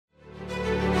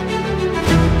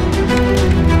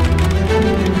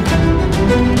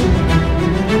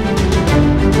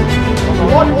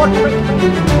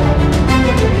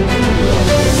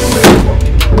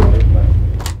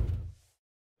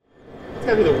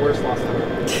worst loss ever.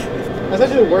 That's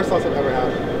actually the worst loss I've ever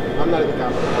had. I'm not even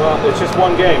confident. Well, it's just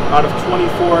one game. Out of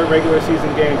 24 regular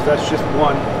season games, that's just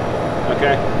one.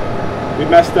 Okay? We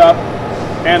messed up,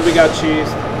 and we got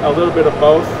cheesed. A little bit of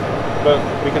both, but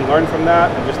we can learn from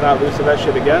that and just not lose to that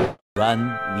shit again.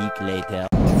 1 week later.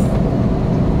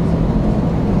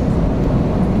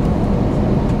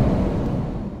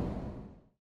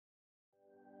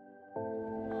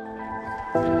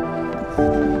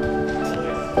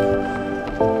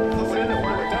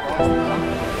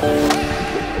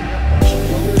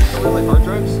 Like hard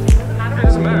drives? It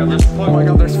doesn't matter. Let's plug. Oh my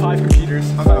god, there's 5 computers.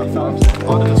 How about films?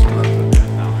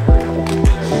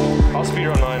 I'll speed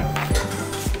run mine.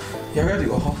 You gotta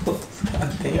do all those.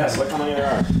 Yes, look how many there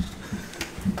are.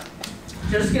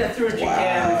 Just get through what you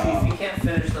can. If you can't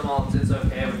finish them all, it's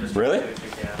okay. But just Really? do what you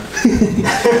can.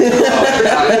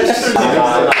 I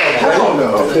don't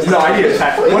know. No, I need a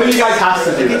check. One of you guys has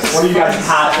to do this. One of you guys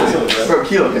has to do this. Bro,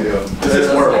 Kilo can do it. This is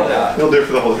horrible. He'll do it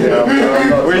for the whole game.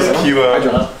 Where's Kilo?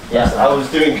 Yeah. I was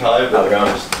doing Kai, but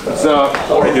What's up?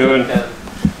 What are you doing?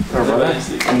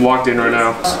 I'm locked in right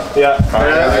now. Yeah. I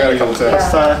got a couple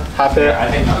tips. Hop it. I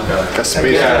think I'm good. Got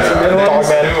space.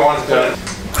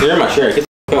 You're in my shirt.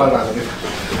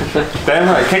 Damn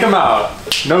right, kick him out.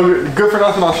 No good for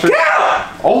nothing Australia.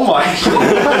 Oh my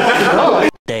god.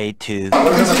 Day 2.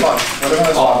 What's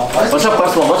up,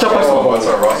 first one? What's up, first one? What's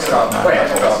up, Ross? Wait, I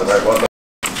forgot the right one.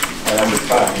 I'm just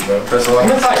talking, bro. Press the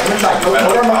one. Inside.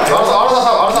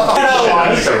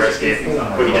 That's so risky.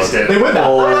 What you just did. They win that.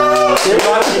 Oh my god. Shit.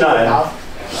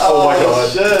 Oh my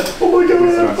god. Oh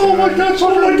my gosh.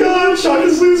 Oh my god. Shock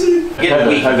is losing. Get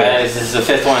weak, guys. This is the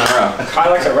 5th one in a row. Kai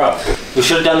likes it rough. We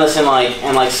should have done this in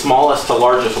like smallest to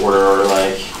largest order, or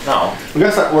like. No. We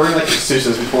gotta start ordering like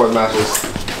excuses before the matches.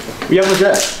 Yeah,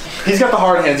 legit. He's got the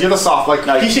hard hands. You're the soft. Like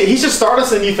No, he should start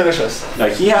us and you finish us.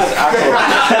 Like he has actual.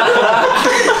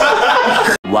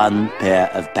 1 pair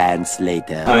of pants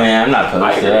later. I mean, I'm not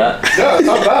opposed to that. No, it's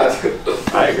not bad.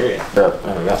 I agree. There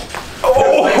we go.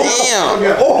 Oh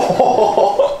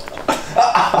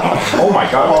my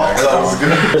god. That was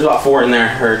good. There's about 4 in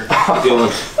there. Or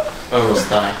feeling almost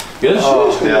dying. Good.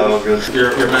 Oh, yeah, that was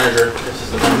good. Your manager. This is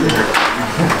the manager.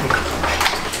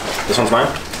 This one's mine?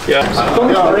 Yeah.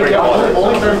 Only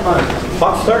 35.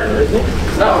 Clock's starting, isn't it?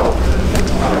 No.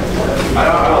 I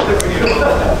don't think we need it.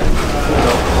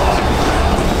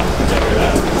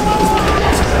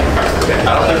 I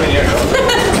don't think we need it.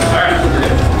 Alright.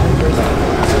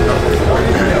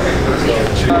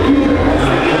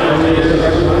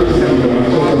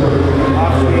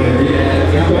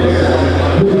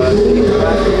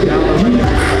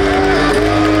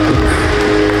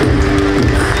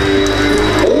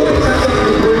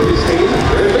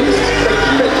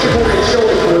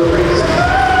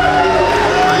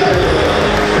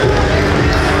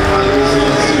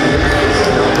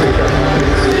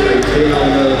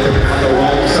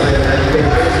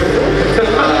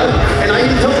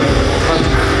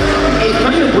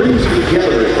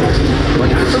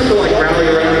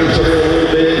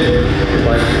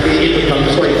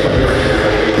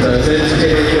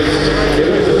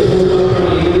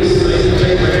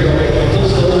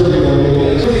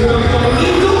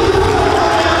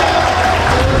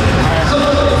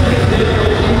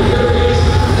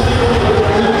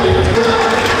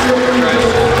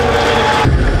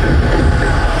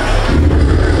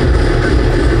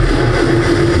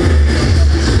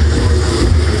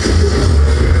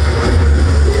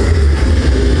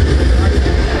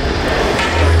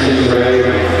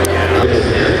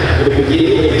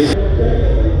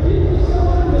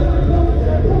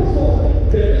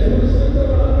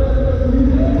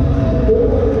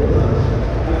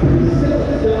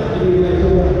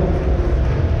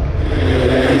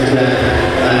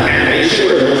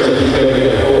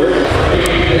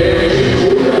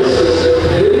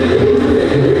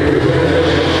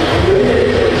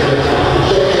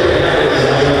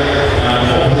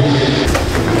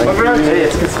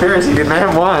 Conspiracy, good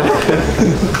man won.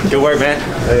 Good work, man.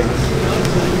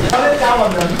 Run it down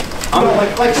on them.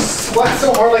 Like sweat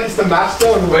so hard like it's the match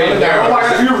though. And Wait, there. oh my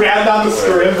god, you ran down the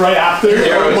scrim right after.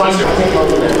 Yeah,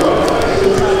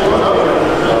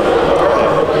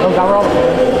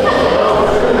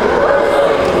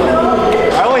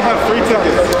 I only have 3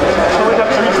 tickets.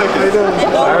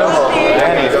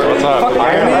 Danny,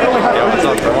 what's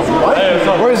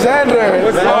up? Where's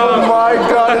Xander? Oh my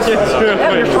god.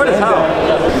 Yeah, your foot is hell.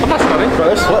 I'm not sweating. Bro,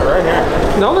 there's sweat right here.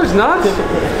 No, there's not.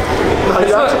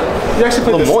 You actually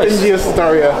put the stingiest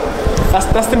Dario.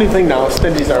 That's the new thing now,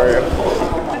 stingy Dario.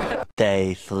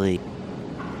 Day 3.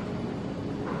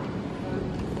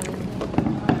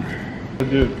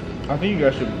 Dude, I think you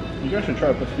guys should You guys should try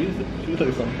to push Tuesday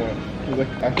at some point. Cause like,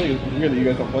 I think it's weird that you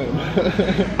guys don't play him.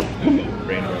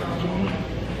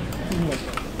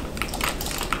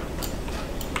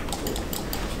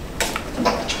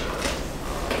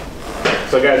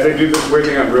 So guys, they do this weird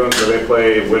thing on Bruins where they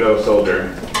play Widow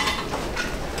Soldier.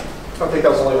 I think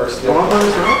that was only versus Steel.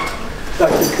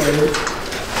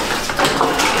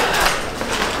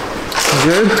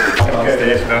 Good? On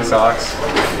stage, no socks.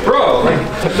 Bro, like,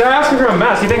 they're asking for a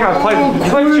mask. You think I would play?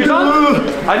 You play with shoes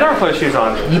on? I never play with shoes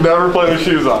on. You never play with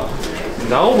shoes on.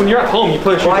 No, when you're at home, you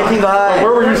play with shoes on.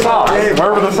 Where were your socks?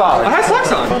 Where were the socks? I had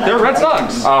socks on. They were red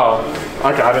socks. Oh,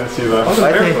 okay, I didn't see that. I was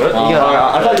barefoot.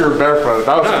 I thought you were barefoot.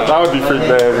 That would be pretty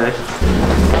baby.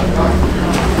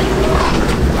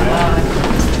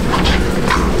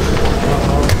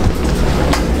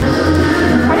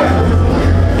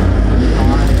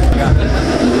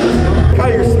 God,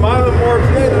 you're smiling more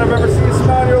today than I've ever seen you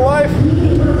smile in your life.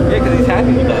 Yeah, because he's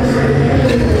happy with us.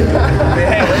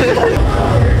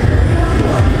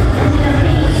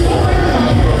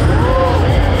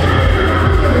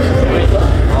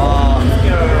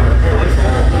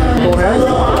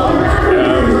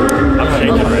 I'm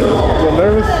shaking right now. You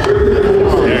nervous?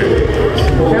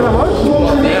 Care that much?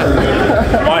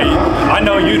 Why? I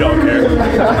know you don't care.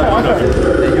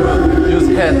 Use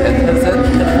headset.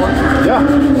 Yeah.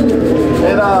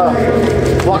 It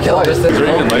blocks the light. Is there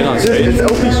even light on stage? It's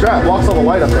LP strap, blocks all the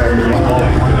light up there.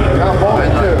 Kind of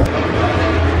ballin' too.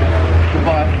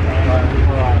 Goodbye.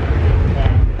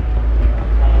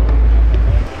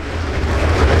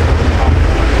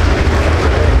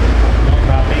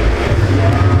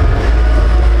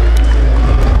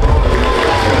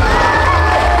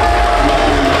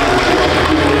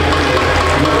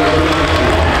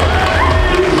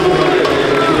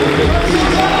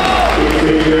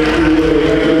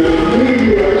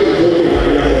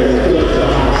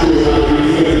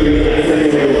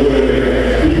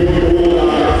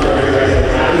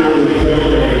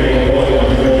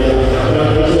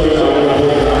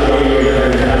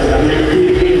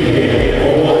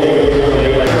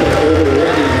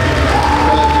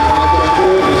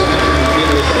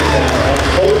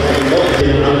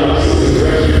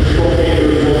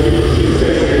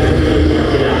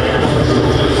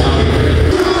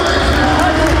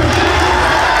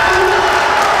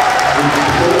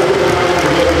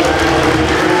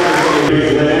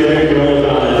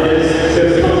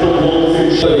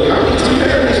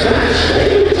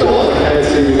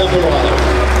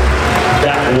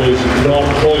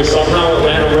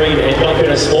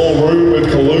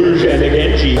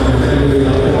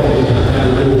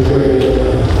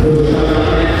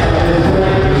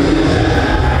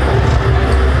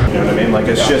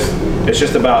 It's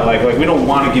just about like we don't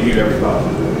want to give you every thought.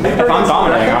 If I'm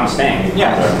dominating, I'm staying.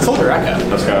 Yeah, soldier, I can.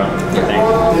 Let's go.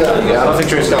 Yeah, I don't think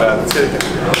Drew's got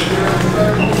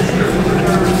that.